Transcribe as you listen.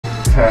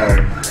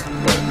tag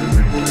that didn't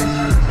exist.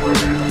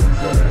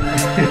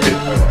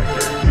 I like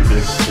it.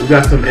 We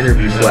got some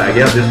interview swag.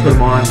 Yep, just put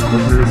them on,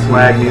 listen to the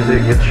swag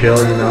music, get chill,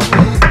 you know.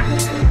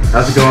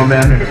 How's it going,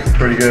 man?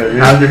 Pretty good.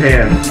 How's your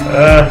hand?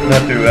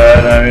 Not too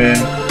bad. I mean,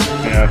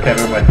 you know, can't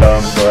move my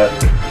thumb, but.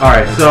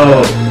 Alright,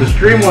 so the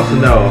stream wants to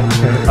know,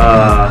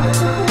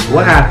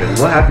 what happened?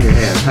 What happened to your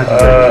hand?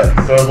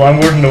 So I was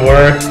longboarding to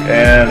work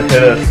and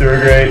hit a sewer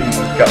grate and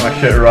got my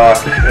shit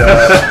rocked.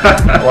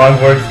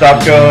 Longboard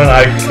stopped going,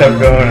 I kept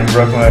going and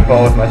broke my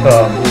fall with my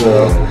thumb.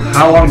 So.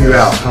 How long are you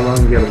out? How long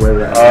do you get away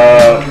with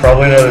that?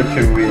 Probably another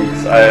 2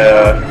 weeks. I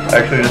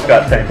actually just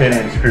got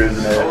titanium screws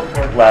in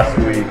it last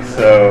week,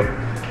 so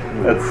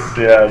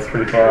it's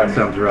pretty fun. That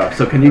sounds rough.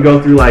 So can you go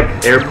through like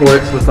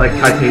airports with like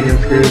titanium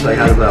screws? Like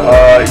how does that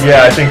work?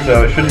 Yeah, I think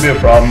so. It shouldn't be a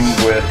problem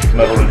with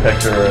metal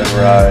detector or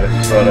MRI,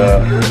 but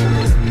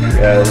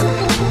yeah, it's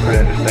pretty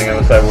interesting. I'm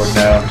a cyborg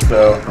now,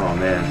 so. Oh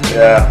man.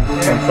 Yeah,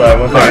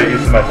 once I get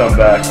used to my thumb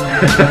back,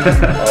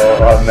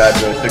 I'll have mad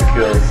joystick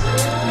skills.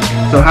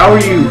 So how are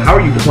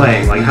you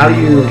playing? Like how do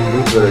you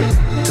move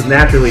the? Because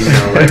naturally, you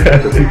know, like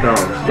the two thumbs.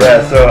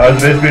 Yeah, so I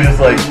was basically just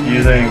like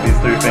using these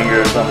 3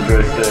 fingers on the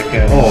joystick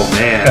and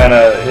kind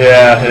of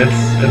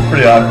it's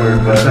pretty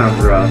awkward. But that sounds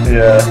rough.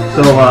 Yeah.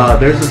 So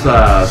there's this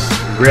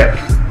grip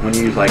when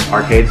you use like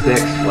arcade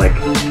sticks, like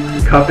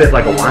you cup it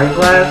like a wine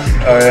glass.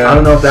 Oh yeah. I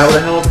don't know if that would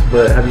have helped,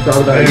 but have you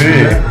thought about it?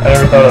 Maybe. I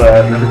never thought of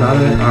that. Never thought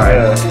of it?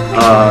 Alright.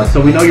 Yeah. So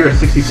we know you're a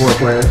 64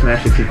 player,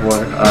 Smash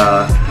 64.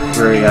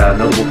 Very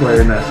notable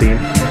player in that scene.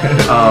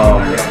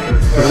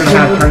 So we're gonna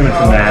have tournaments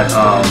in that.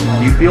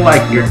 Do you feel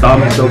like your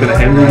thumb is still gonna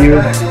hinder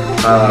you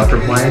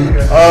from playing?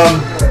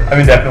 I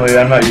mean, definitely.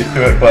 I'm not used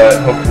to it,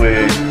 but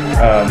hopefully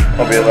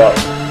I'll be a lot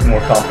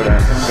more confident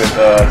with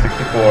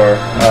 64.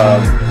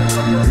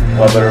 A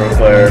lot better of a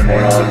player, more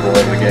knowledgeable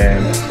of the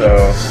game.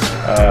 So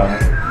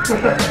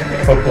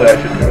hopefully I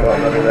should do a lot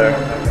better there.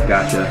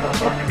 Gotcha.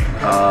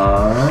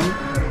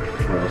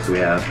 What else do we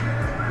have?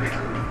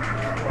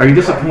 Are you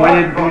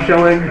disappointed in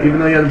showing, even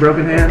though you had a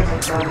broken hand?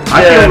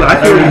 I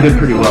feel you did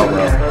pretty well,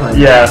 though.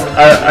 Yeah,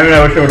 I mean,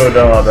 I wish I would have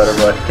done a lot better,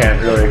 but I can't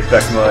really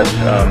expect much,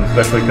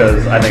 especially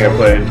because I think I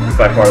played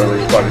by far the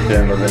least pocket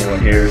gym of anyone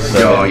here.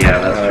 So, oh yeah,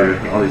 that's true.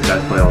 All these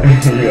guys play all.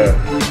 Yeah.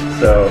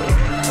 So,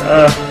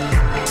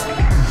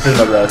 did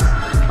my best.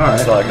 Alright.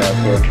 That's all I can ask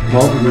for.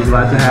 Well, we're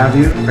glad to have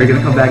you. Are you going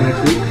to come back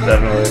next week?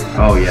 Definitely.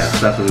 Oh yeah,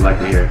 that's what we like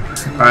to hear.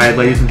 Alright,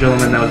 ladies and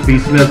gentlemen, that was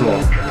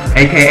BSmizzle,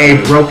 aka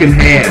Broken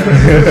Hands.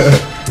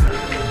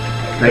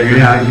 Thank you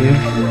for having me.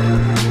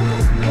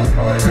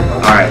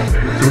 Alright,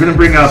 so we're going to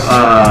bring up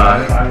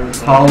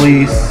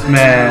Holly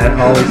Fraz.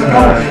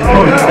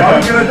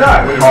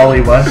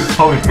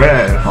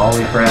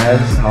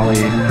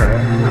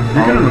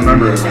 You're gonna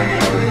remember it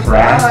eventually.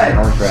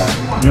 Holly Fraz.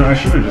 You know, I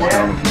should have just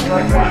gone with you.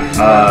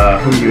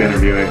 Who are you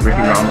interviewing?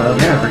 RickyRombo?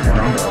 Yeah,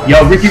 RickyRombo. Yo,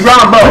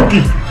 RickyRombo! Do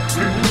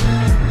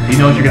you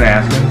know what you're gonna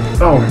ask him?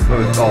 Oh, but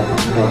it's all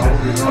bullshit.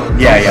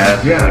 Yeah,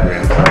 that's yeah,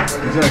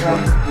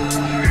 exactly.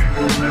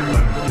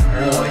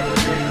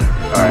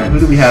 Alright, who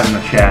do we have in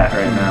the chat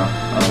right now?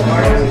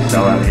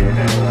 Sell out of here.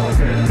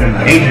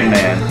 Asian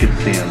man, good to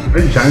see him.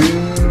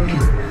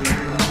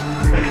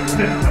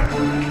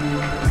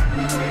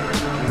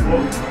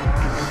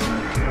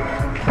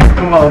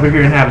 Come on over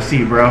here and have a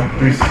seat, bro.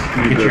 Get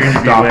your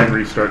interview. Stop and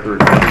restart the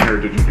recording, or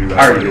did you do that?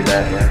 I already did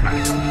that, yeah.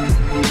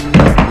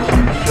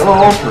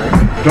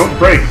 Don't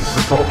break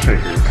the salt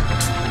shakers.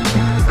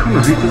 Come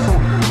on, read the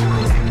salt.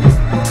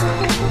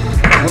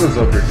 What is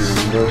up, Ricky,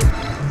 bro?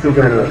 Feel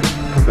free to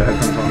put the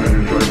headphones on and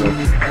enjoy the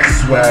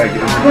swag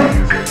and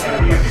music.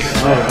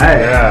 Oh, hey.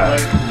 Yeah.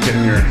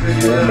 Getting your.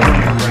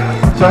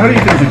 Yeah. So how do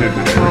you think you did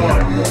today?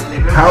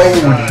 How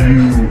would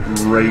you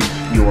rate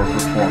your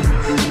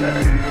performance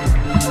today?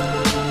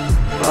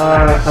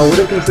 I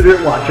wouldn't consider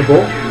it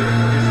watchable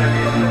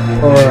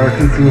or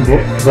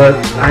consumable, but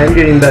I am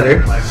getting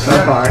better so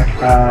far.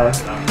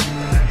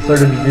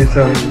 Started to do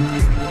some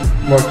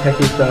more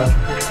techie stuff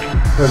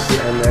towards the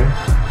end there.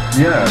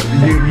 Yeah,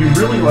 you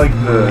really like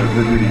the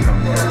Diddy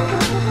combo.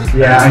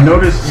 Yeah. I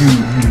noticed you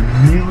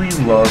really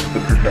love the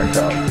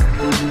projectile.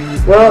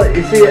 Well,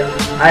 you see,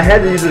 I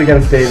had to use it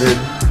against David.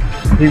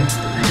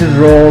 His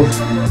rolls,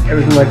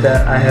 everything like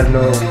that, I'm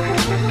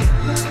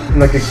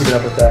not going to keep it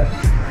up with that.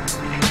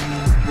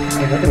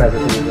 I recognize it.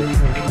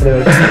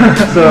 Anyway,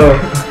 so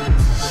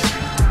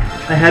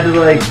I had to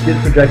like get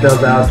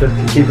projectiles out just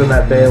to keep them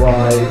at bay while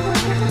I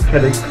try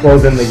to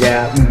close in the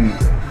gap.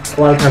 A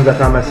lot of times I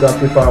found myself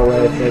too far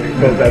away, so it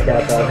goes back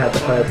out. So I'd have to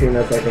find a team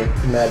that's like a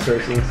mad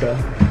person. So.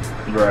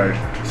 Right.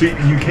 So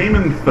you came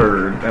in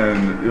third,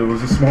 and it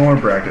was a smaller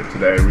bracket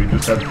today. We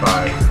just had 5.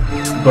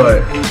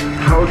 But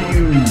how do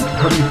you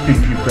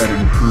think you've been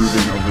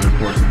improving over the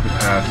course of the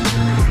past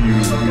few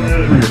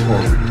 3 or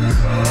 4 weeks?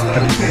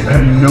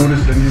 Have you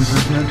noticed any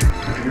improvement?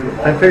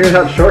 I figured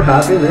out short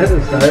hopping at the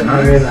start. Nice.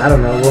 I mean, I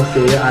don't know. We'll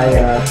see. I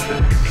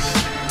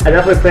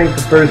definitely think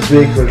the first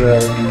week was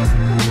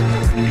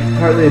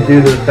partly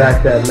due to the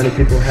fact that many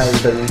people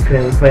haven't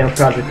been playing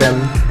Project M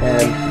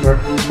and we're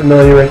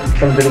familiar with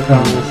some of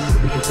Tom's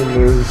interesting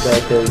moves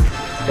like his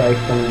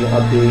spikes on the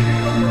upbeat,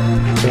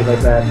 things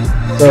like that.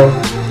 So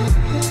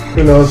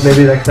who knows?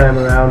 Maybe next time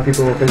around,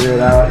 people will figure it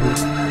out and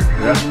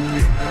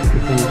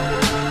get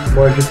some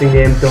more interesting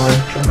games going.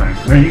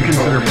 Nice. Now you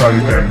consider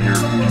Project M your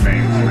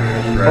main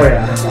Smash, right? Oh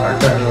yeah,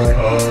 definitely.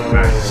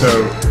 Nice. So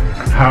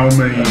how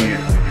many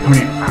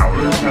hours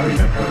do you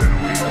think you put in a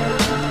week?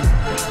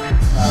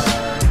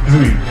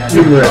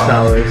 Numerous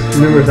hours.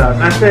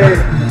 I say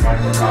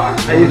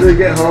I usually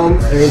get home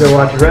and either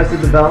watch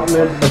Arrested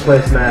Development or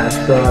play Smash.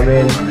 So I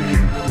mean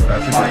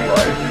that's a good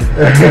life.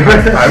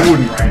 I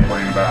wouldn't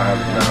complain about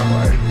having that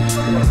life.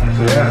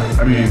 So yeah,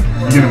 I mean,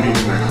 you're gonna meet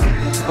him next week.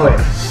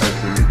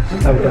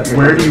 Oh yeah.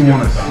 Where do you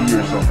want to see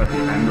yourself at the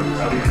end of the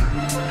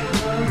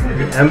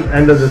summer?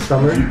 End of the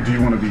summer? Do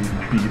you want to be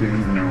beating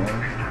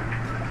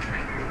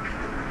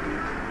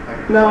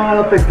No, I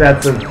don't think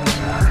that's a.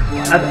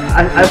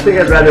 I think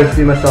I'd rather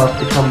see myself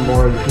become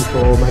more in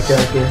control of my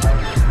character.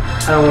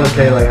 I don't want to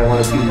say like I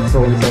want to beat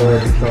so and so or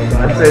so and so.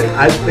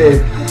 I'd say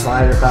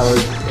fine if I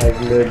was like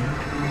mid,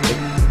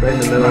 like, right in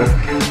the middle.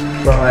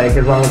 But like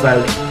as long as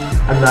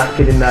I'm not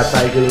getting that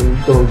by getting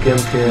little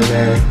gimps here and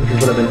there, which is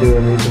what I've been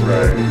doing recently.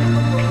 Right.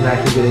 And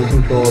actually getting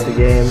control of the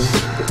game,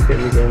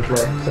 getting the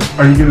gameplay. So.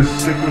 Are you gonna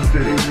stick with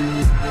Diddy?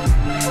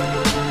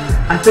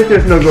 I think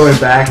there's no going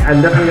back.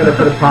 I'm definitely gonna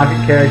put a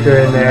pocket character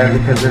in there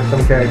because there's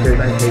some characters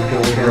I hate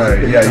going against.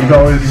 Right. Yeah. You've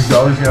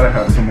always gotta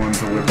have someone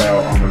to whip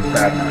out on those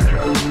bad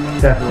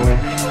matchups. Definitely.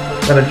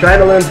 But I'm trying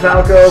to learn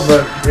Falco,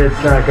 but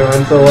it's not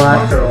going so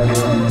well. So I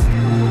mean,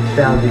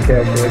 challenging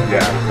character.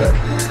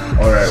 Yeah.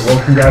 All right. Well,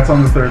 congrats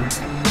on the third,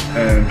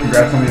 and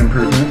congrats on the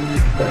improvement.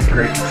 It's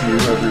great to see you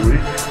every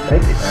week.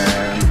 Thank you.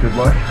 And good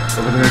luck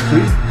over the next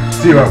week.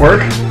 See you at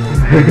work.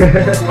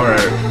 All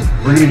right.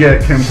 We're gonna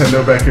get Kim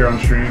Tendo back here on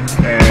stream,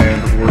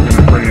 and we're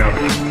gonna bring out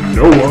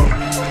Noah,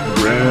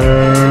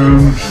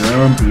 Grand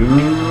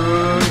Champion,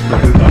 for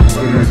his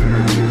winners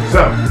interview.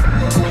 So,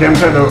 Kim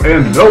Tendo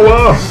and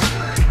Noah.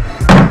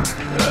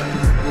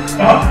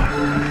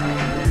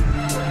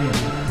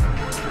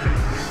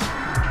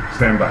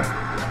 Stand by.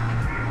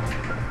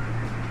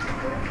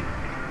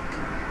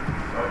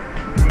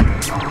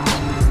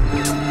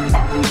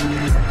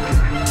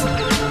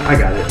 I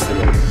got it.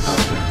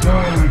 Oh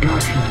my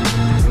gosh.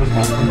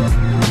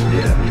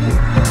 Yeah.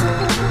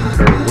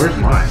 Where's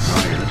mine? Oh,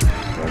 here.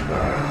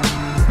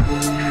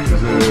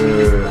 Is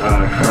it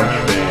Crunch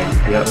Bang.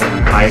 Yep.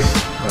 Height.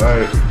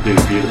 Alright.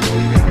 Dude, beautiful.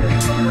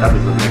 That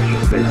was an extra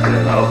space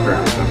there. That was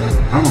perfect.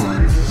 I'm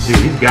alright. Dude,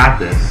 he's got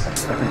this.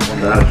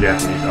 That was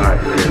Japanese. Alright,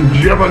 we're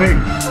here.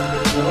 Japanese.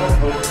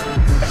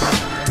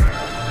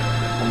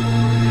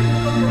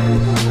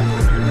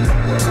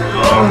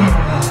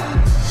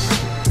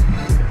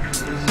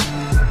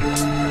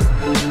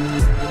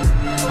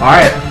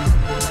 Alright.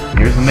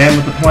 Here's the man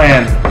with the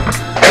plan.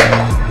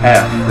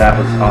 F. That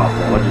was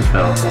awful. What just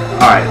fell?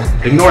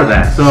 Alright. Ignore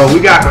that. So we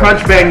got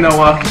Crunch Bang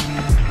Noah.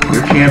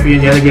 Your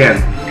champion yet again.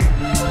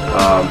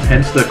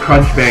 Hence the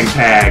Crunch Bang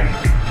tag.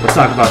 Let's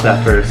talk about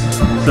that first.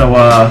 So,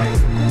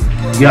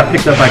 you got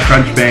picked up by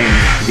Crunch Bang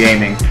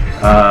Gaming.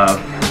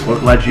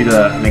 What led you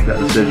to make that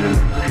decision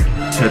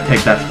to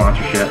take that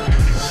sponsorship?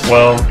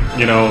 Well,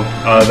 you know,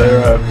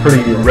 they're a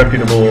pretty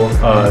reputable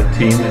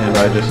team, and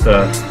I just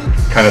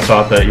kind of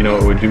thought that, you know,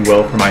 it would do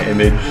well for my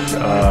image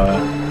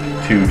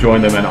to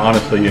join them. And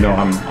honestly, you know,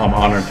 I'm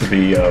honored to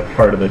be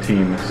part of the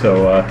team.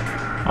 So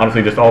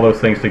honestly, just all those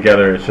things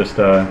together, it's just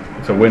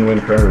it's a win-win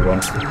for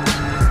everyone.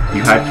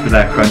 You hyped for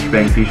that Crunch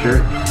Bang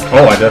t-shirt?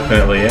 Oh, I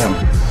definitely am.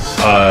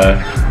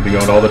 I'll be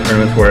going to all the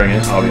tournaments wearing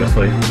it,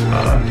 obviously.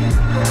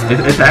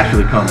 It's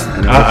actually coming,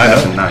 and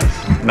it's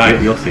nice.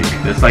 Nice. You'll see.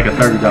 It's like a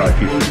 $30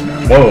 t-shirt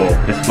now. Whoa.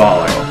 It's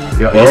baller.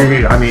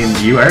 Well, I mean,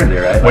 you earned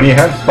it, right? When you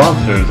have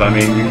sponsors, I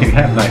mean, you can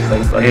have nice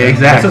things like that.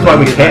 Exactly. This is why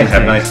we can't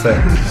have nice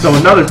things. So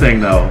another thing,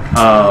 though,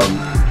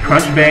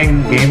 Crunch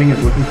Bang Gaming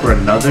is looking for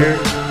another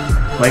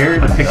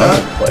player to pick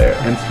up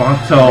and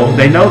sponsor. So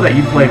they know that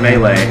you play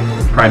Melee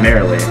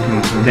primarily.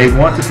 Mm-hmm. They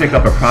want to pick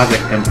up a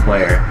Project M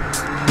player.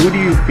 Who do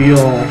you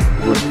feel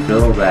would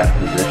fill that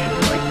position?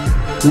 Like,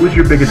 who was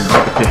your biggest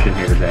competition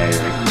here today?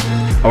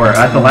 Like, or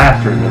at the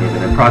last tournament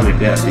even, in Project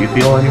M? Do you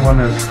feel anyone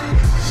is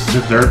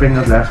deserving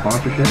of that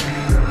sponsorship?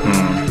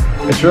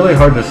 It's really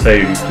hard to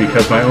say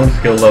because my own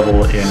skill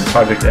level in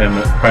Project M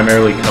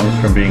primarily comes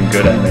from being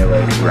good at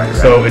Melee. Right.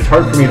 So it's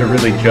hard for me to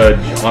really judge,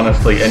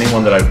 honestly,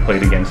 anyone that I've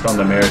played against on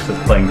the merits of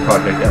playing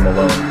Project M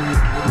alone.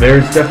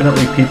 There's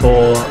definitely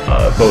people,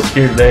 both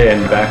here today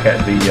and back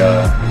at the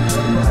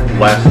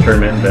last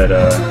tournament, that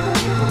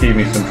gave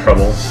me some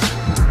trouble.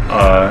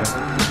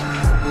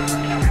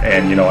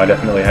 And, you know, I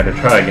definitely had to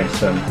try against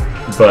them.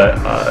 But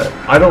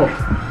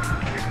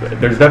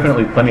there's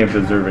definitely plenty of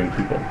deserving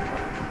people.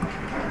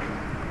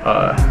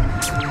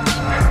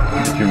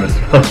 Did you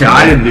misspell? Yeah,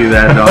 I didn't do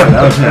that, no.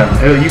 That was him.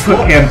 You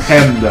put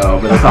Tem though,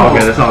 but it's all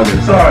good. It's all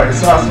good. Sorry,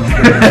 sausage.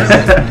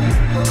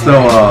 So,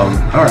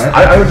 all right.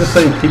 I would just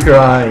say keep your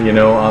eye, you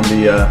know, on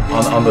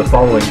the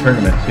following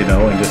tournaments, you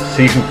know, and just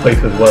see who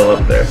places well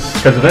up there.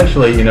 Because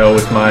eventually, you know,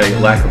 with my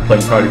lack of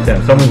playing Project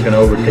M, someone's going to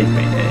overtake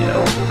me. And, you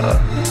know,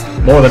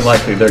 more than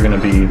likely they're going to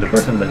be the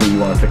person that you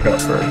want to pick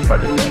up for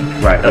Project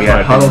M. Right. We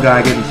have Huddle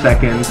Guy getting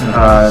second.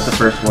 The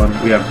first one.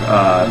 We have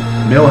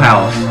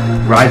Milhouse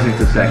rising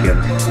to second.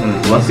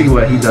 Let's see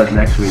what he does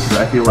next week, because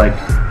I feel like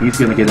he's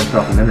going to get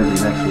himself an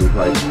interview next week.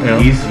 Like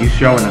he's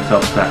showing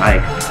himself to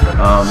Ike.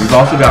 We've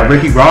also got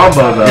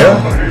RickyRombo though.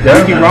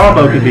 Yeah.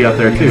 RickyRombo could be up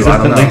there too.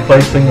 Consistently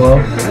placing well.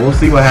 We'll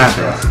see what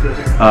happens.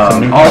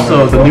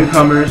 Also, the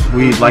newcomers,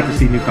 we'd like to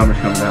see newcomers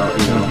coming out,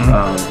 you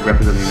know,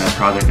 representing that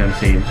Project M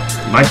scene.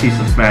 You might see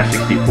some Smash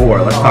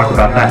 64. Let's talk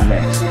about that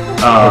next.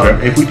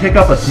 If we pick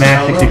up a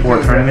Smash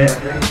 64 tournament,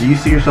 do you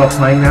see yourself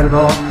playing that at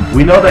all?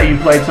 We know that you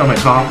played some at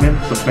Kaufman,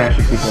 some Smash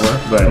 64,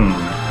 but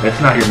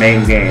it's not your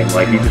main game.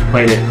 Like, you just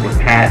played it with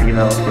Pat, you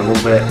know, for a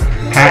little bit.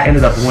 Pat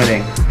ended up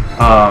winning.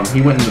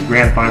 He went into the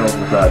grand finals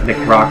with Nick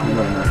Brockman.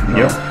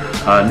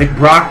 Nick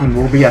Brockman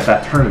will be at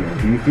that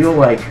tournament. Do you feel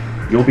like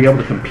you'll be able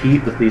to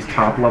compete with these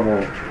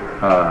top-level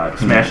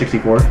Smash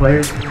 64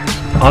 players?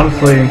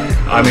 Honestly,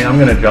 I mean, I'm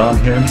going to John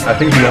here. I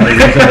think the only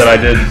reason that I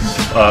did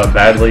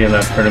badly in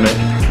that tournament,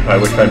 by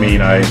which I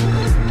mean I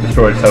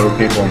destroyed several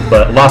people,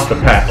 but lost to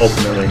Pat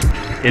ultimately,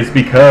 is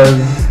because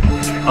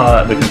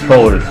the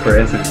controllers for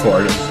N64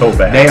 are just so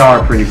bad. They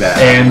are pretty bad.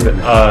 And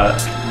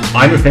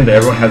I understand that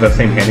everyone has that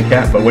same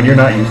handicap, but when you're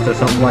not used to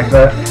something like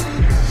that,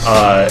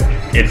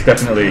 it's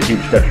definitely a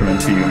huge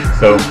detriment to you.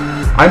 So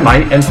I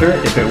might enter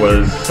if it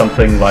was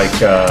something like,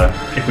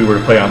 if we were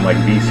to play on like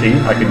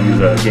VC, I could use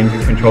a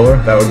GameCube controller.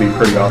 That would be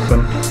pretty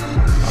awesome.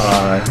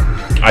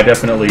 I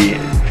definitely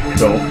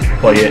don't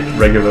play it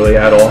regularly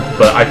at all,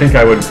 but I think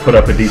I would put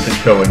up a decent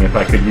showing if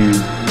I could use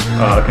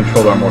a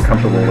controller I'm more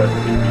comfortable with.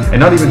 And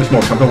not even just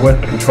more comfortable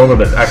with, a controller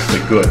that's actually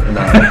good and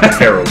not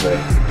terrible.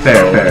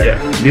 Fair. Yeah.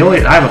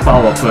 I have a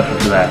follow-up question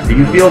to that. Do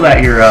you feel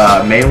that your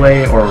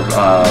Melee or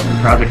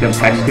Project M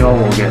tech skill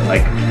will get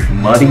like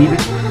muddied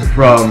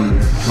from,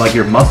 like,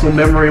 your muscle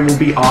memory will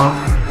be off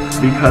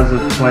because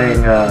of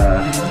playing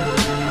the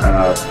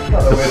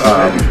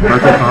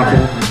virtual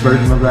console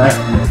version of that?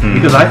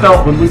 Because I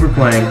felt when we were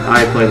playing,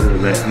 I played a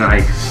little bit, and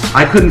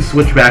I couldn't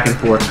switch back and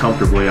forth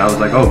comfortably. I was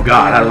like, oh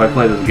god, how do I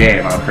play this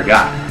game? I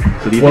forgot.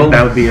 So do you think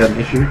that would be an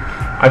issue?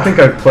 I think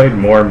I've played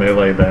more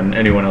Melee than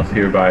anyone else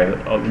here by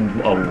a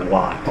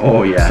lot.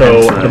 Oh yeah.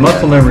 So the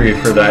muscle memory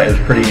for that is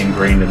pretty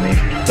ingrained in me.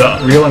 The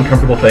real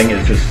uncomfortable thing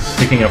is just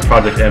picking up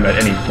Project M at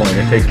any point.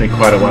 It takes me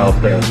quite a while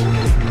to,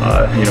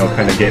 you know,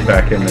 kind of get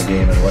back in the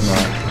game and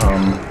whatnot.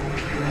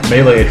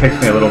 Melee, it takes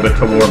me a little bit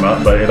to warm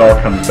up, but it all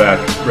comes back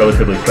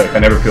relatively quick. I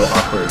never feel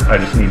awkward. I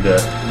just need to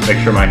make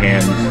sure my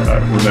hands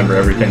remember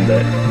everything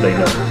that they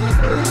know,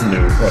 or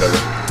knew, whatever.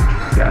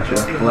 Gotcha.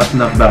 Well, that's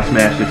enough about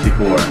Smash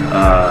 64.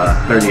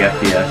 30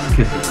 FPS,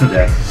 kisses to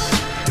death.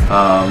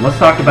 Let's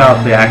talk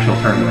about the actual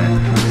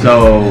tournament.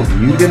 So,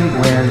 you didn't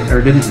win,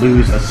 or didn't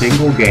lose a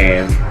single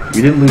game.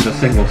 You didn't lose a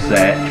single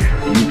set.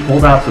 You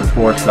pulled out some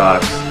 4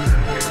 stocks.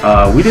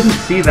 We didn't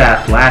see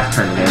that last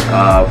tournament.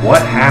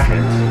 What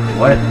happened?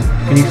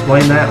 Can you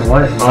explain that?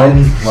 Why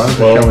was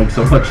it showing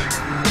so much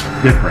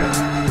different?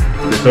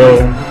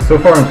 So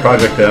far in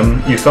Project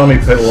M, you saw me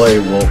play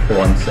Wolf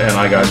once, and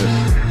I got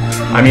just...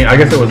 I mean, I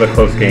guess it was a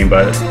close game,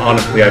 but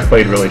honestly, I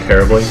played really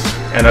terribly.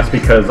 And that's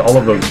because all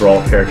of those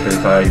Brawl characters,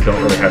 I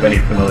don't really have any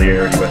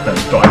familiarity with them.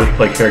 So I just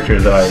play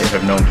characters that I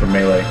have known from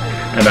Melee.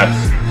 And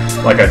that's,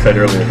 like I said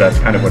earlier, that's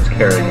kind of what's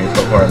carrying me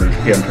so far in these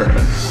PM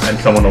tournaments. And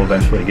someone will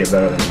eventually get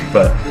better than me.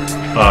 But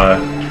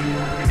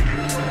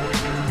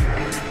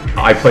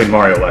I played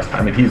Mario last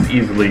time, and he's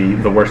easily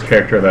the worst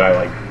character that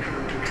I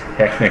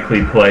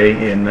technically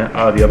play in the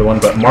other one.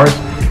 But Mars,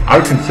 I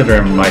would consider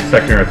him my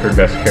second or third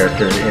best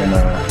character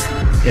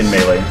in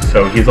Melee.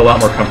 So he's a lot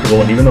more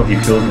comfortable, and even though he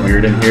feels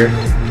weird in here,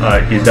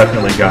 he's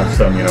definitely got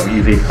some, you know,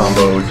 easy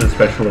combos,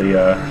 especially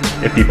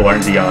if people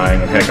aren't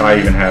DIing, and heck, I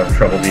even have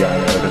trouble DIing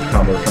out of his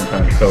combos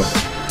sometimes. So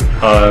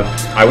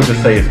I would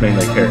just say his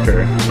Melee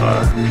character,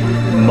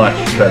 much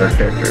better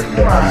character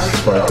than I used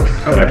to play,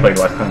 than I played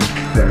last time.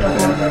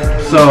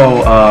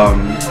 So,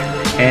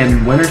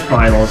 in Winners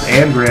Finals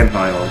and Grand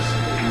Finals,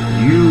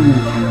 you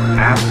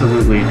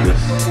absolutely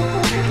just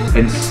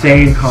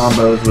insane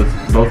combos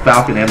with both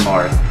Falcon and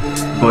Marth.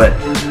 But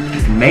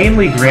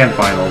mainly Grand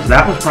Finals,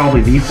 that was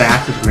probably the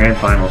fastest Grand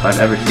Finals I've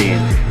ever seen.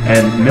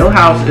 And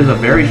Milhouse is a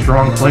very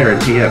strong player in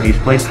TM. He's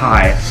played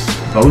high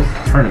both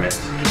tournaments,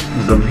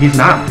 so he's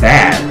not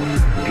bad.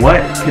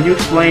 Can you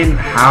explain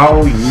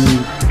how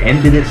you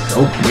ended it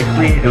so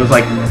quickly? It was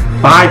like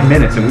 5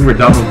 minutes and we were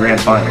done with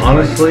Grand Finals.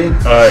 Honestly,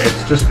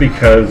 it's just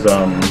because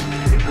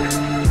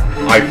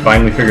I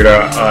finally figured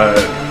out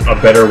a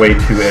better way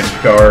to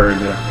edge guard.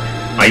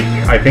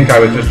 I think I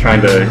was just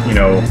trying to, you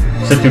know,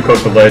 sit too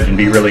close to the ledge and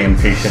be really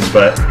impatient,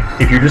 but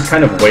if you just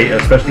kind of wait,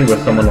 especially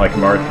with someone like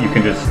Marth, you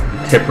can just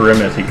tipper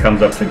him as he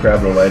comes up to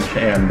grab the ledge,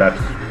 and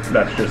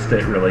that's just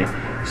it, really.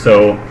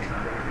 So,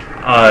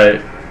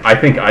 I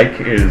think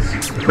Ike is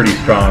pretty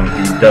strong.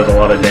 He does a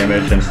lot of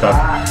damage and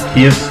stuff.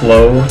 He is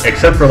slow,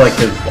 except for like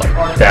his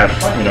dash,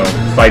 you know,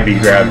 side B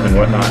grabs and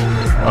whatnot.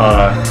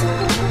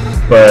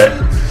 But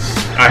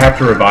I have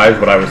to revise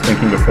what I was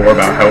thinking before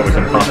about how it was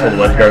impossible to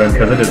ledge guard him,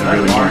 because it is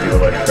really easy to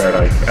ledge guard,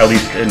 at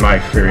least in my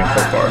experience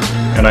so far.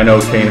 And I know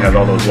Shane has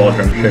all those wall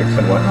jump tricks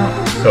and whatnot.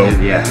 So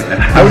Yeah.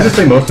 I would just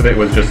say most of it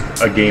was just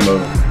a game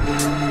of,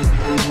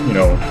 you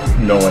know,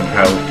 knowing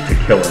how to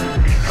kill him.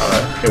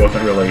 It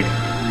wasn't really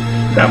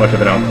that much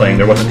of an outplaying.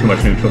 There wasn't too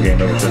much neutral game.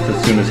 It was just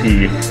as soon as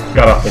he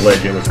got off the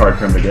ledge, it was hard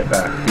for him to get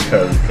back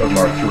because of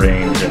Mark's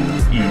range and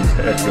ease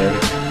to edge guard.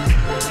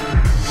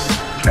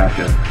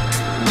 Gotcha.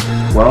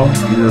 Well,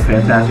 you did a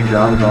fantastic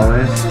job as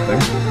always.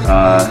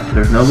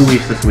 There's no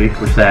Luis this week.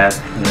 We're sad.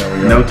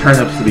 Yeah, no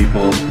turnips to be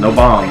pulled. No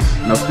bombs.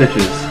 No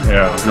stitches.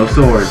 Yeah. No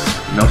swords.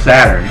 No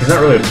Saturns. He's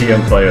not really a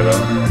PM player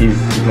though. He's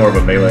more of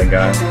a melee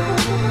guy.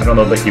 I don't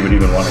know that he would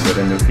even want to get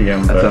into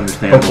PM, That's but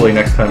understandable. hopefully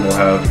next time we'll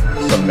have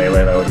some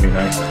melee. That would be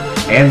nice.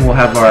 And we'll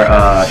have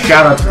our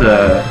shout-outs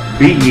to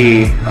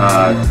BE,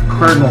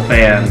 Cardinal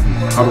fan,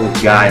 Huddle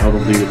guy,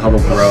 Huddle dude, Huddle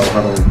bro,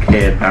 Huddle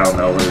kid, I don't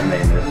know what his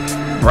name is.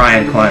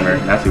 Brian Clymer,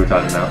 that's who we're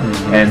talking about.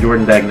 And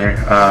Jordan Degner.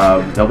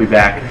 They'll be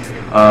back.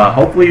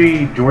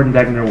 Hopefully Jordan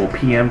Degner will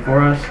PM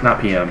for us. Not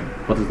PM.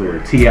 What's his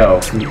word?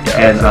 TO.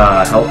 And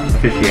help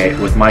officiate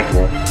with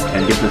Michael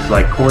and get this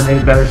like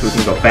coordinated better so we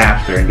can go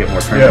faster and get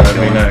more Yeah, tournaments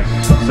that'd be going.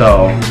 nice.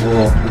 So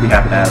we'll be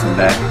happy to have him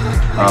back.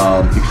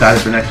 You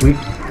excited for next week?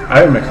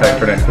 I am excited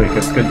for next week.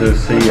 It's good to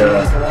see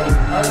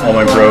all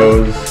my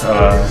bros,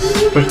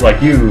 especially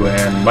like you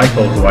and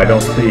Michael, who I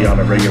don't see on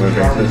a regular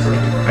basis.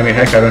 I mean,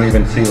 heck, I don't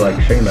even see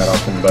like Shane that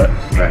often, but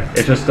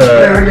it's just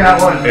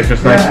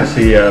nice to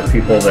see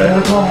people that,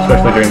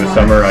 especially during the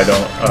summer, I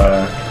don't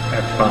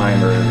have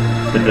time or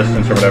the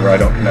distance or whatever, I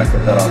don't connect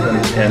with that often,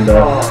 and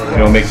you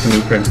know, make some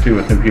new friends too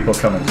with new people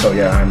coming. So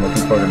yeah, I'm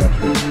looking forward to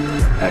next week.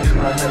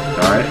 Excellent.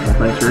 All right. Well,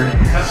 thanks for.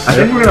 I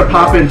think we're gonna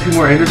pop in 2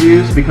 more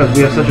interviews because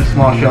we have such a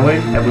small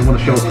showing and we want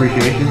to show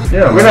appreciation.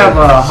 Yeah. We're gonna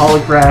have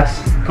Holly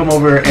Crass come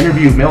over,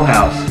 interview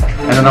Milhouse,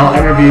 and then I'll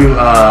interview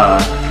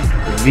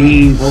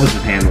what was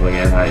his handle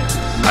again? I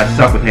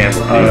suck with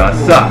handles. Dude. I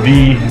suck.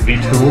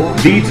 V-Tool?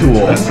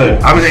 V-Tool. That's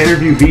it. I'm gonna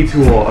interview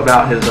V-Tool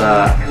about his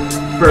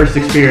first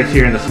experience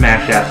here in the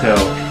Smash Chateau.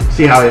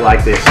 See how he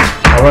liked it.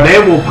 All right. They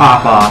will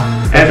pop off.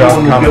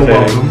 Everyone will feel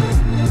commentating. welcome.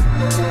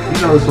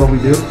 You know this is what we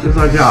do. This is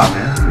our job,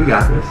 man. We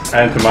got this.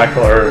 And to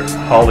Michael or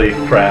Holly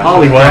Crass.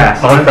 Holly as well. Crass.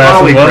 Holly Crass.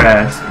 Holly as well.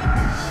 Crass.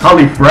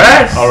 Holly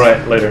Crass. All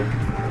right, later.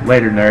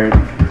 Later, nerd.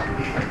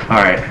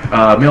 All right,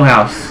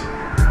 Milhouse.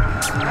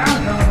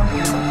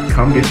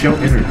 Come get your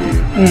interview.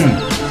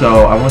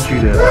 So I want you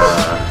to.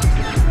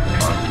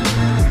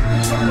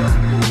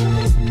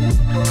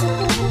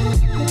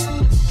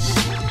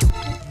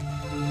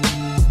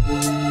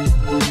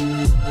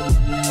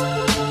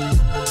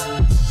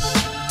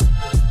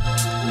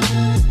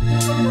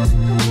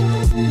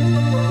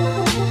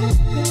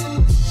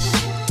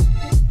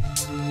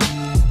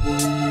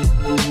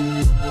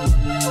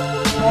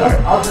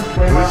 I'll just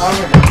play my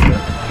armor.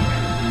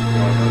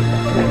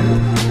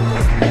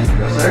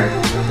 Yes, sir.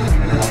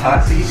 Hot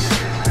seat.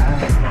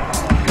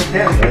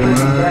 Damn,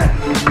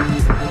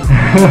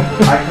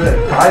 I could.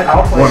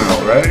 I'll play. 1-0,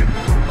 right?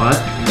 What?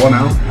 1-0.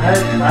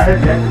 I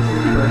have yet to see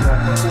the first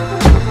time.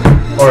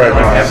 All right,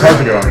 how's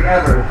it going?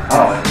 Ever.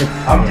 Oh,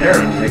 I'm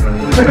terrible.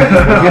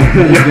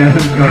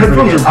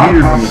 Headphones are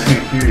weird when you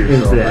can't hear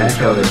yourself.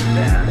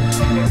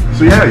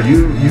 So yeah,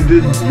 you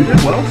did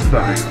well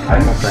tonight.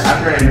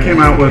 You came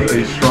out with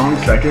a strong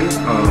second.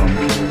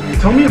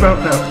 Tell me about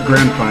that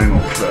grand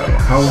finals though.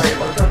 How did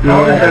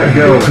that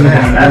go on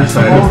your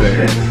side of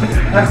things?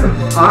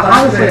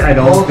 Honestly, I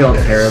don't feel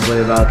terribly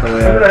about the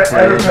way I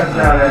played.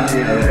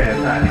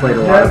 I played a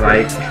lot of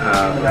Ike,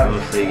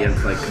 mostly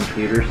against like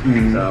computers,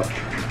 so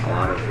a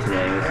lot of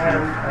today was kind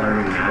of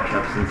learning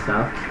matchups and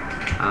stuff.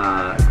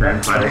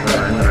 Grand finals, I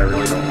learned that I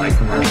really don't like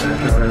the Mars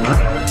matchup very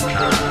much.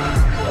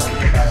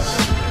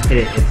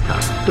 It's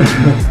tough.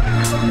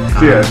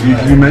 So yeah,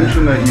 you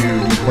mentioned that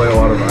you play a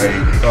lot of Ike.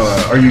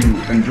 Are you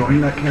enjoying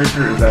that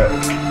character? Is that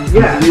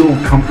you feel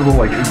comfortable?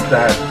 Like, is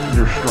that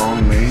your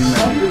strong main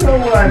that you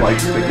like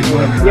sticking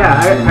with? Yeah,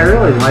 I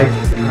really like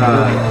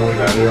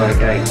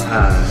Ike.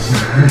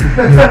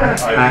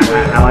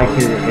 I like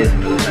his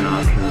movement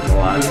options a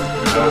lot.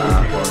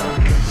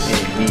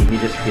 He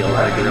just feels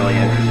like a really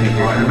interesting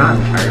character. I'm not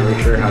entirely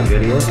sure how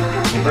good he is,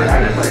 but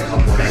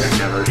that's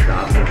never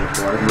stopped me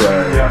before.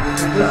 Right.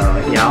 So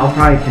yeah, I'll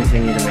probably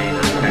continue to main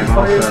Ike. I'm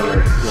also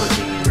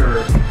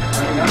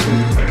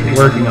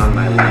working on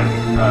my link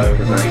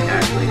because I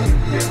actually can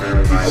get a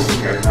revival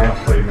character.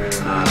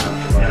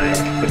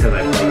 And because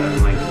I play him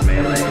like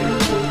melee,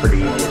 it's pretty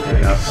easy to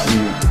pick up.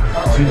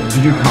 So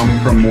did you come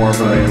from more of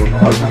a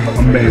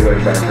melee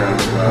background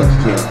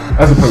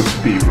as opposed to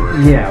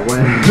Thievery? Yeah,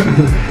 when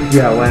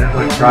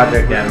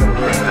Project M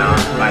came out,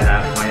 by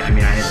that point, I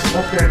mean, I had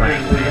been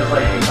playing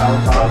melee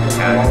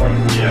casually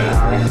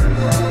since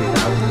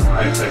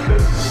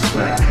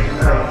 2001.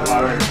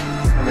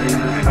 When it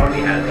came out, we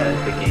had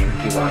the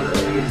GameCube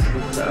release,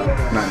 so.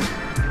 Nice.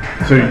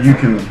 So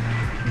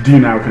do you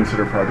now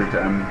consider Project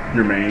M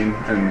your main?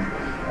 And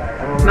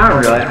Not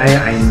really.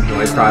 I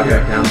enjoy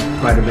Project M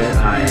quite a bit.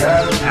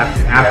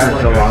 After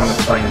so long of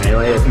playing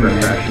Melee, it's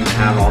refreshing to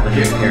have all the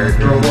new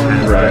characters and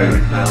kind of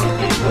different style of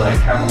gameplay.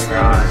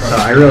 So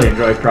I really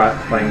enjoy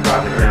playing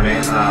Project M.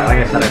 Like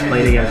I said, I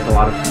played against a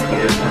lot of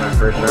computers when I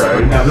first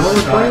started. No one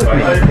was playing with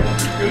me.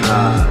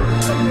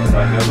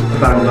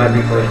 But I'm glad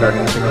people are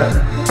starting to pick up.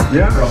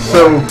 Yeah.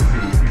 So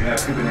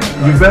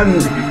you've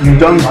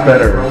done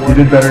better. You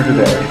did better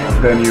today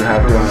than you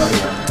have done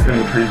in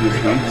the previous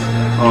weeks.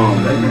 Do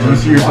you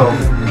see yourself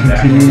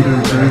continuing to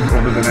improve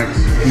over the next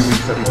few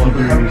weeks that we keep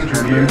doing these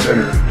tournaments?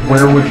 And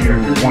where would you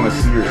want to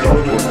see yourself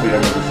towards the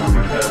end of the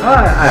summer?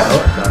 I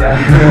hope so.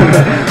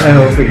 I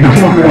hope we can. No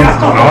one wants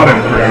to not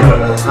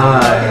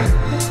improve.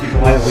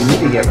 We need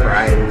to get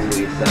Brian's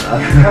Wii set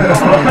up.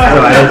 So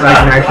I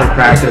can actually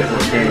practice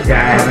this game. Yeah,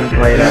 I haven't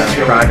played a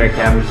Project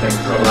M since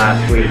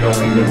last week when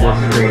we did this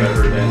stream.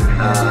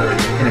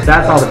 And if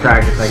that's all the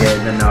practice I get,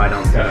 then no, I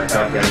don't see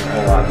myself getting a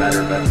whole lot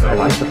better, but I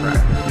like to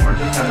practice more.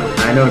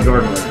 I know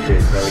Jordan would too,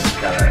 so we just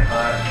gotta...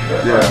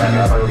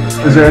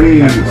 Yeah. Is there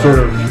any sort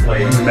of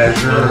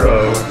measure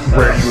of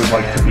where you would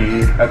like to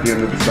be at the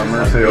end of the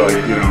summer? Say,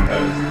 like, you know,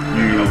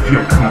 you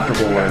feel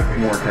comfortable with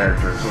more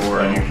characters,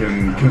 or you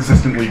can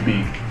consistently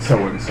beat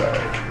so-and-so?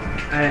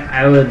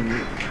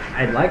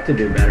 I'd like to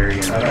do better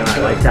again.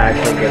 I'd like to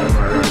actually give him a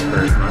run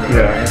for his money.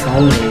 Yeah. It's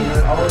only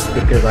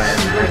because I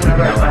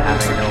know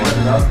having no one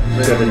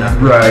good enough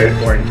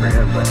scoring for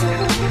him. But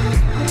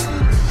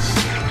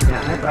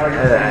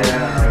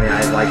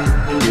yeah, I'd like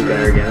to do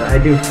better again. I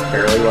do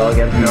fairly well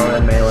against Noah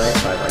in Melee,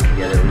 so I'd like to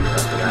get at least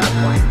up to that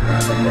point.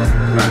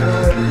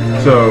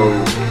 Right. So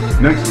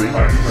next week,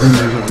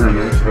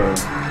 rumors of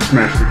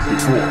Smash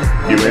 64.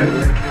 You in?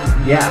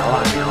 Yeah,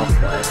 I'll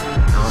play.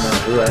 I don't know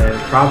who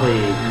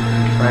probably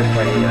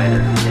play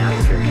either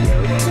Nest or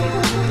Yoshi.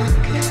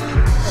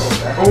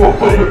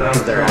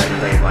 Because they're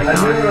actually like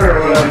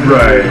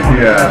right,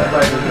 yeah.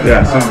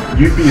 Yeah, so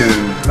you'd be in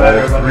all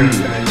 3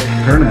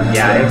 tournaments.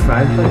 Yeah, I've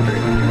played 3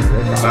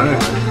 tournaments.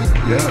 Nice.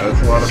 Yeah,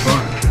 that's a lot of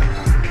fun.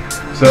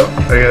 So,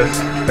 I guess,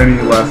 any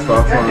last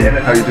thoughts on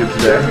how you did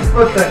today?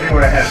 No,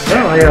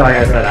 yeah, like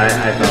I said,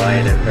 I felt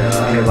I did fairly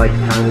well. I would like to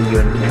comment you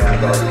and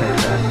both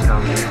fantastic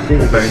comments.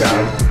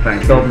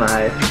 Thank you. Building the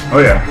hype. Oh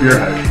yeah, beer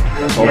hype.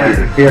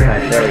 Beer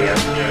hype, there we go.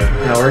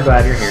 No, we're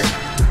glad you're here.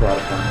 It's a lot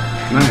of fun.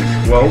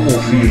 Nice. Well, we'll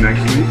see you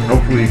next week.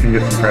 Hopefully you can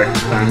get some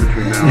practice time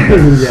between now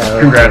and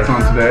then. Congrats on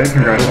today.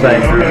 Congrats on the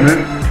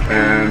improvement.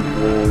 And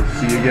we'll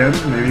see you again,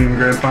 maybe in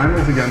grand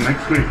finals again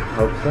next week.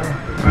 Hope so.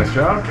 Nice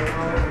job.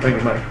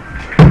 Thank you, Mike.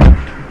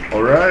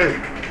 Alright.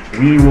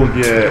 We will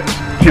get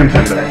Kim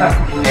Tendo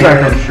back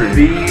on the street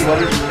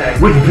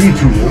with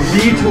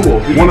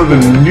V-Tool. One of the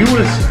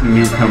newest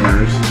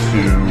newcomers to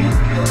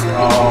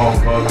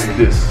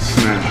this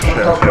Smash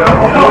Chateau.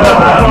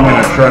 I'm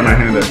going to try my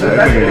hand at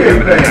typing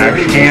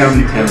again.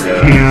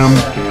 Cam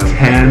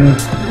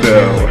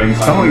Tendo. And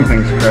spelling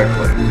things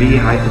correctly.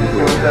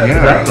 V-Tool. Yeah.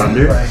 Is that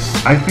Thunder?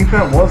 I think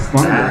that was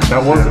Thunder.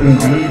 That was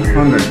indeed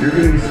Thunder. You're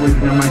going to be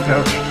sleeping on my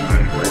couch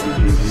tonight.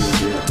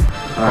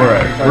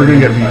 Alright, we're going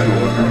to get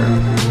V-Tool in there.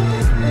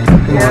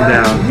 Come on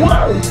down.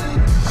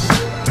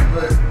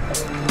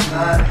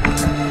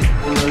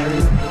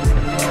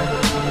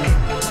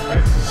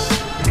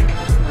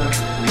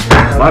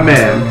 My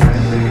man,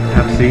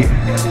 have a seat.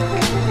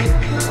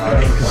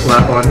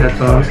 Slap on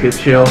headphones, get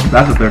chill.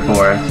 That's what they're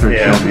for. It's for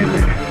chill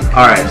music.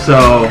 Alright, so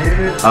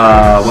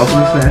welcome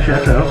to Smash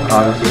Chateau,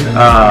 obviously.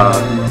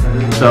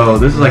 So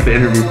this is like the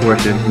interview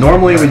portion.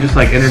 Normally we just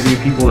like interview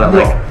people that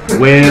like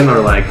win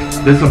or like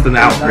did something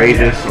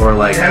outrageous or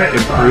like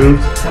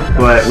improved,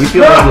 but we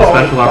feel like it's a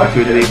special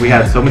opportunity. We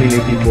had so many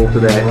new people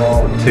today.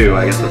 2,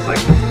 I guess that's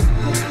like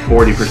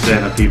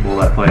 40% of people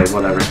that played,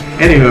 whatever.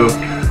 Anywho,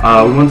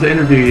 we wanted to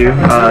interview you,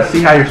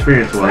 see how your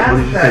experience was. What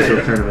did you think of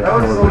the tournament? It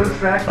was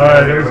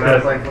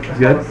good.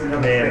 Good? I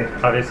mean,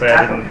 obviously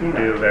I didn't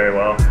do very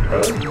well.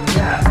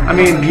 I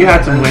mean, you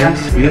had some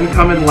wins. You didn't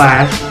come in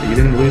last. You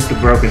didn't lose to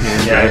Broken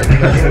Hands, right?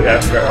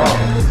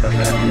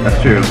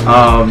 That's true.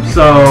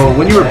 So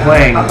when you were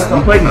playing,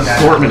 you played an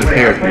assortment of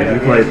characters. You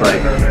played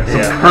like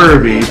some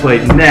Kirby, you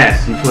played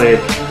Ness, you played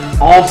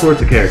all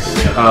sorts of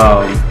characters.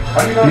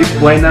 Can you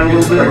explain that a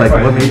little bit? Like,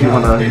 what made you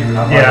want to...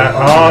 Yeah,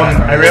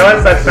 I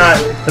realize that's not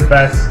the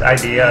best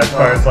idea as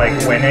far as, like,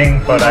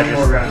 winning, but I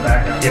just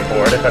get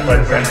bored if I play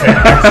the same thing,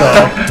 so,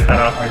 I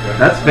don't know.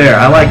 That's fair.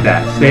 I like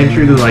that. Staying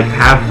true to, like,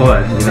 have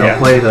fun. You know,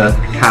 play to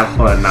have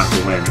fun, not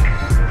to win.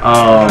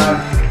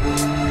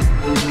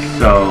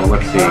 So,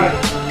 let's see.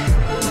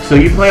 So,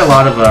 you play a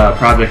lot of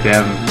Project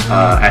M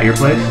at your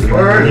place?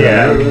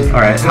 Yeah.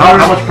 Alright. How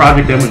much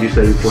Project M would you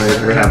say you played,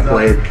 or have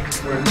played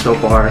so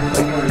far,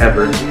 like,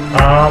 ever?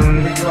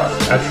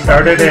 I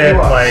started it,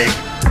 like,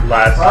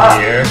 last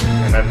year,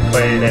 and I've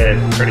played it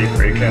pretty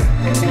frequently.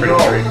 Okay,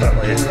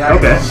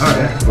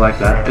 alright, I like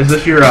that. Is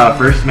this your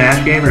first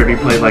Smash game, or have you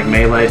played, like,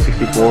 Melee,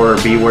 64, or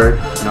B-Word?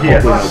 No,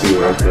 hopefully no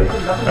B-Word, but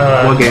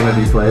what game have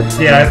you played?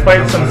 Yeah, I've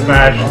played some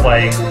Smash,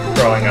 like,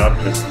 growing up,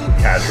 just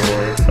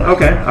casually. So.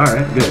 Okay,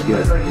 alright, good,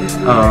 good.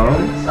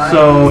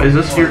 So is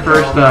this your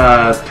first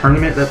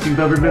tournament that you've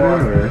ever been in,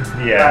 or?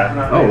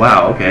 Yeah. Oh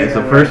wow, okay,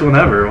 so first one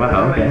ever,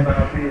 wow, okay.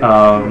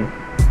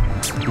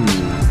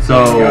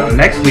 So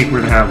next week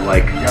we're gonna have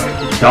like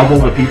double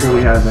the people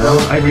we have now,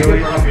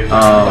 ideally.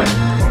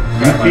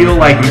 Do you feel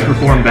like you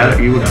perform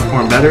better? You would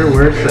perform better,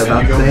 worse,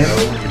 about the same?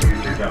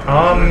 I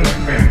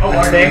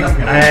think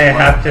I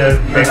have to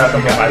fix some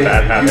of my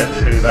bad habits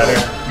to do better.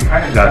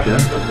 Gotcha.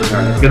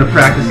 Alright. Gonna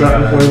practice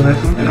up before the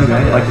next one? Okay,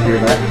 I'd like to hear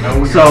that.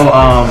 So,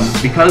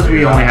 because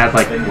we only had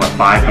like, what,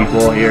 5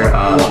 people here,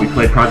 we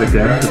played Project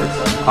M, because it's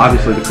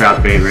obviously the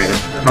crowd favorite.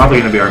 It's probably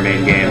gonna be our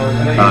main game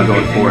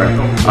going forward.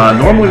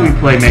 Normally we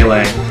play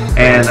Melee,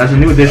 and as a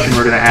new addition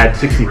we're gonna add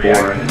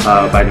 64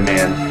 by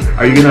demand.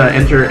 Are you gonna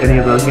enter any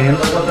of those games?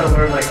 I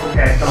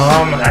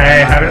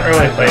haven't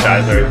really played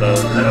either of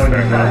those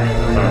very much.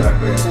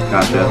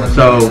 Gotcha.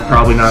 So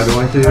probably not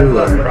going to?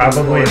 Or?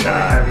 Probably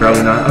not.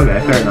 Probably not?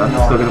 Okay, fair enough.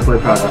 Still gonna play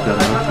Project M.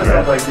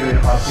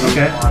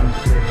 Okay.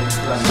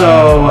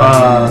 So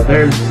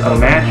there's a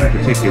match in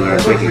particular I'm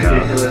thinking of. I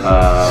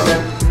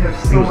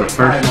think it was the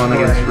first one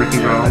against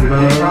RickyRombo.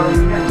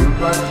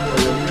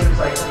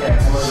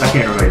 I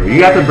can't remember. You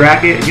got the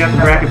bracket? You got the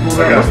bracket pulled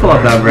up? Let's pull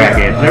up that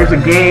bracket. There's a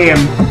game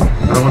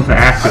I want to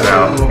ask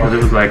about because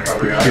it was like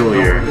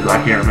peculiar.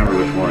 I can't remember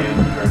which one.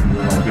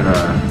 I'm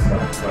gonna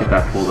get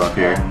that pulled up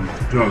here.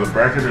 You know, the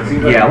bracket is...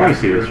 Yeah, let me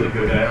see this one.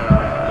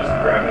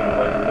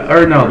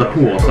 Or no, the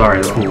pool.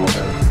 Sorry, the pool.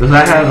 Does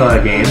that have a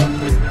game?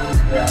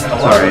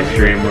 Sorry,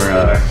 stream. We're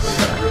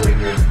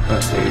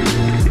let's see.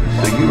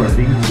 So you are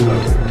being cool. You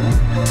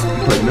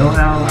played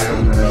Milhouse,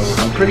 and then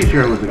I'm pretty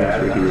sure it was against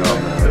RickyRombo.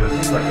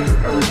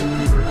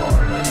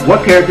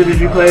 What character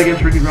did you play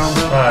against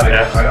RickyRombo?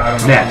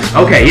 Ness.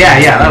 Okay,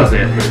 yeah, that was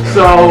it.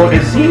 So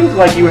it seems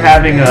like you were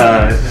having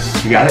a...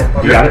 You got it?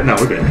 You got it? No,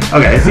 we're good.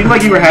 Okay, it seemed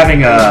like you were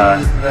having a...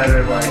 I'm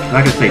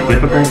not going to say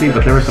difficulty,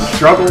 but there were some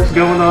struggles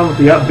going on with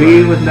the up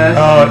B with Ness.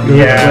 Oh,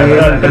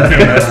 yeah, the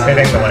peanuts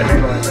hitting the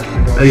lightning.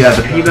 Yeah,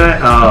 the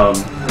peanut.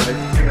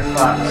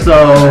 So,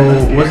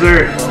 was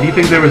there... Do you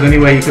think there was any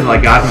way you could have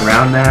like gotten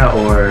around that,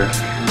 or...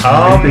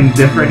 anything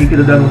different you could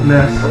have done with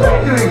Ness?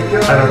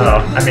 I don't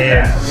know. I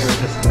mean,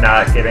 just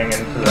not getting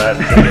into that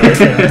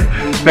situation.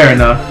 Fair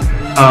enough.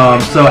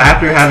 So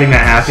after having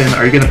that happen,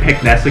 are you going to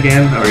pick Ness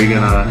again, or are you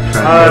going to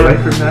try to get away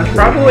from Ness?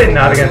 Probably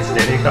not against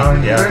Diddy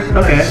Kong, yeah.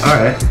 Okay,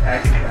 alright.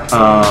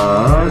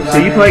 So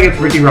you play against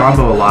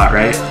RickyRombo a lot,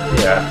 right?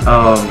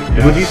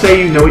 Yeah. Would you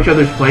say you know each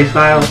other's play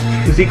styles?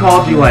 Because he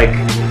called you like,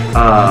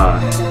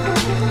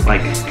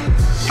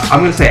 I'm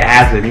going to say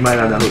Asin. You might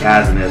not know who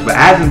Asin is, but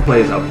Asin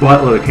plays a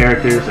buttload of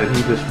characters, and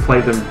he just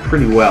played them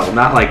pretty well.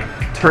 Not like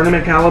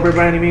tournament caliber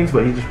by any means,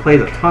 but he just plays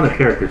a ton of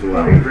characters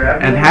well.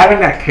 And having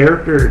that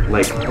character,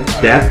 like,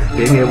 depth,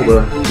 being able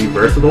to be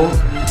versatile,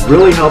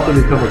 really helped him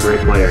become a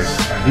great player.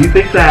 Do you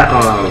think that,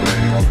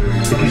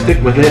 if you stick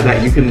with it,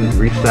 that you can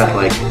reach that,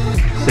 like,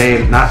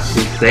 not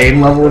the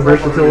same level of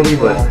versatility,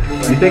 but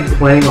do you think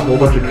playing a whole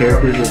bunch of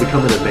characters will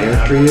become an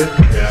advantage for you?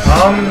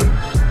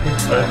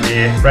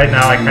 Right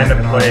now I kind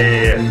of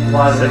play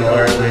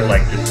similarly,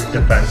 like just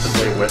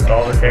defensively with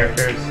all the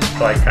characters,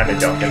 so I kind of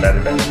don't get that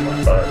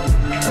advantage. But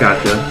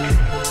gotcha.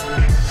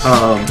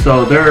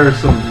 So there are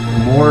some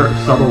more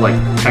subtle, like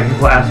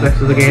technical aspects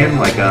of the game,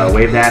 like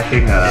wave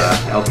dashing,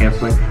 L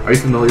canceling. Are you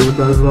familiar with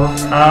those at all?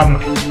 I'm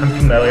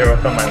familiar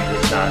with them. I'm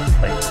just not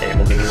like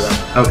able to do them.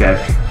 Okay.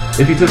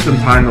 If you took some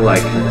time to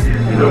like,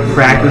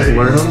 practice and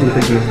learn them, do you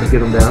think you could get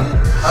them down?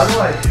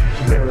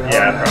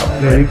 Yeah,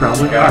 probably. Yeah, you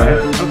probably.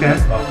 Alright, okay.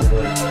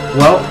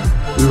 Well,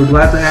 we were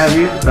glad to have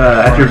you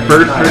at your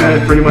first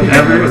tournament pretty much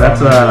ever.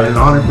 That's an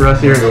honor for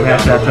us here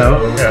at Chateau.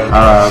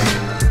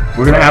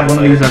 We're going to have one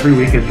of these every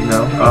week, as you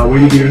know. Will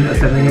you be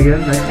attending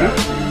again next week?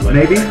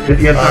 Maybe? If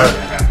you have time?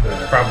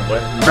 Probably.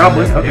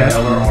 Probably? Okay.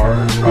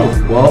 Cool.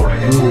 Well,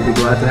 we will be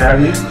glad to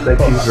have you. Thank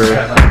you for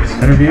the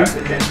interview.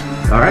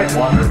 Alright.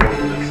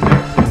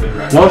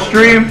 Well,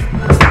 stream.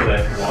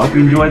 Hope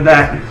you enjoyed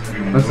that.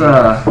 Let's,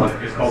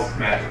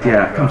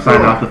 come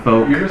sign off the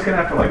folk. You're just gonna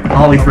have to like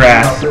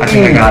Polyphrass. I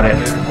think I got it.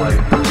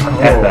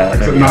 At that.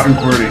 Except not in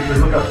QWERTY.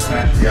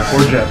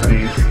 Or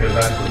Japanese.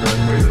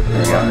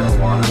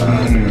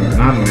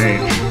 Not an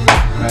H.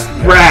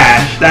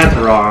 Thrash. That's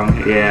wrong.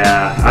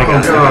 Yeah. I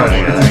got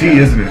it. It's a D,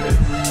 isn't it?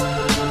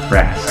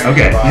 Thrash.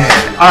 Okay.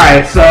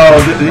 Alright, so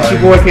this is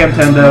your boy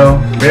Camtendo.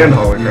 And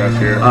Holocraft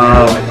here.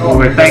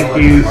 We're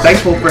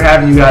thankful for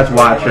having you guys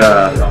watch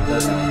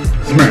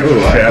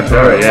Smash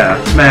Chateau.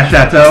 Yeah. Smash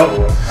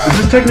Chateau. Is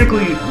this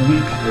technically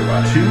week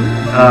 2?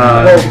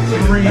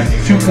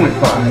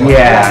 2.5.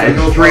 Yeah,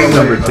 it's stream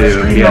number 2.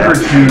 Stream yeah. number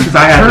 2. Because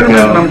I have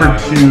Tournament number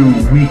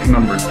 2, week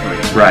number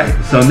 3. Right.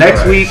 So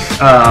next week,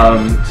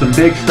 some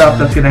big stuff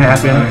that's going to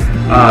happen.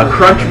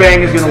 Crunch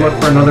Bang is going to look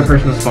for another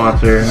person to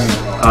sponsor.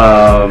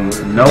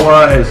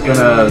 Noah is going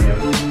to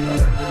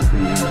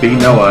be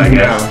Noah, I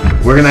guess.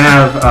 We're gonna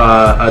have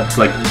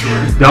like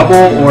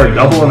double or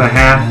double and a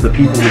half the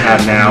people we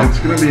have now. It's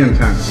gonna be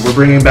intense. We're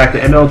bringing back the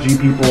MLG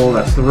people.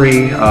 That's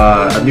 3.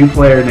 A new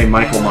player named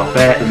Michael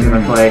Moffett is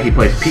gonna play. He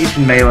plays Peach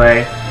in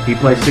Melee. He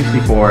plays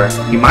 64.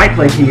 He might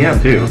play PM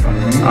too.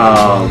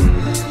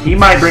 He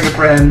might bring a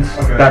friend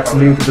that's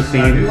new to the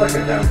scene.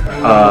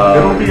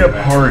 It'll be a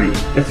party.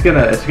 It's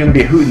gonna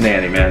be a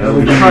hootenanny, man.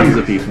 There'll be tons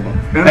of people.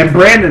 And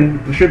Brandon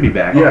should be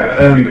back.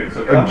 Yeah, and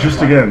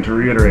just again to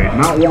reiterate,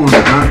 not 1,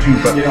 not 2,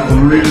 but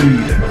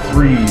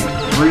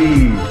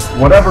 3,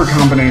 whatever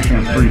combination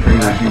of 3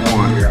 fingers you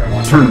want.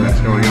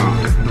 Tournaments going on.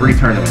 3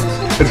 tournaments.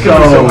 It's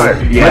gonna be so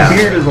hard. Yeah. My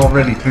beard is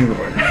already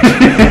tingling.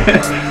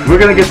 We're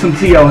gonna get some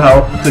TO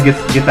help to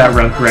get that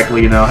run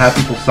correctly. You know, have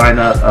people sign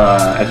up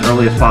as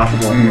early as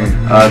possible.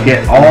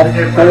 Get all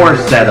 4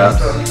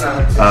 setups.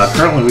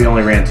 Currently, we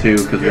only ran 2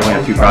 because we only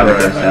had 2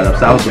 project setups.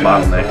 That was the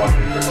bottleneck.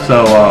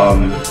 So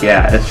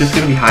yeah, it's just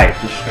gonna be hype,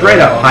 just straight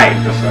up hype,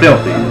 just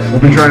filthy.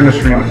 We'll be trying to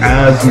stream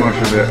as much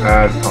of it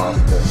as possible.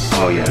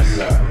 Oh yes.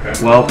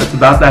 Well, it's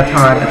about that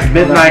time. It's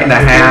midnight and a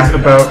half. It's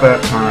about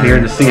that time. Here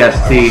in the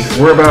CST.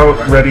 We're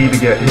about ready to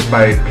get hit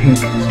by pink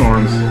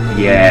storms.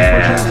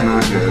 Yeah. Which is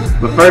not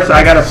good. But first,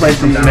 I gotta play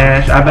some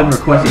Smash. I've been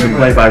requested to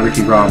play by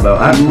RickyRombo.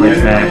 I haven't played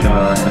Smash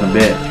in a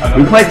bit.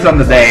 We played some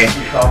today.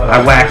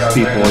 I waxed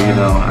people, you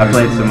know. I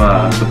played some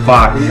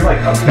Fox.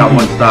 Got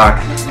 1 stock.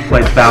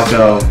 Played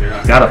Falco.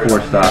 Got a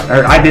 4 stock.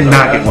 Or I did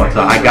not get 1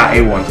 stock. I got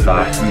a 1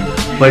 stock.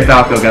 Played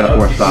Falco. Got a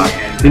 4 stock.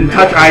 Didn't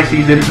touch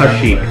Icy. Didn't touch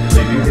Sheep.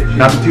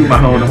 Not to toot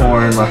my own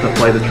horn. Not to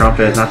play the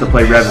trumpet. Not to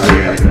play Reveille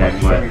or anything.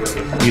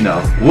 But you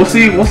know, we'll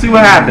see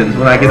what happens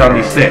when I get on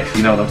these sticks.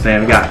 You know what I'm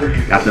saying? We got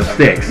them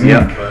sticks.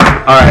 Yeah.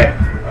 All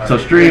right. So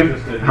stream.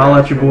 Holla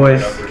at your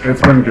boys.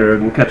 It's been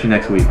good. We'll catch you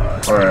next week.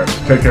 All right.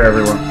 Take care,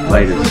 everyone.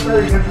 Later.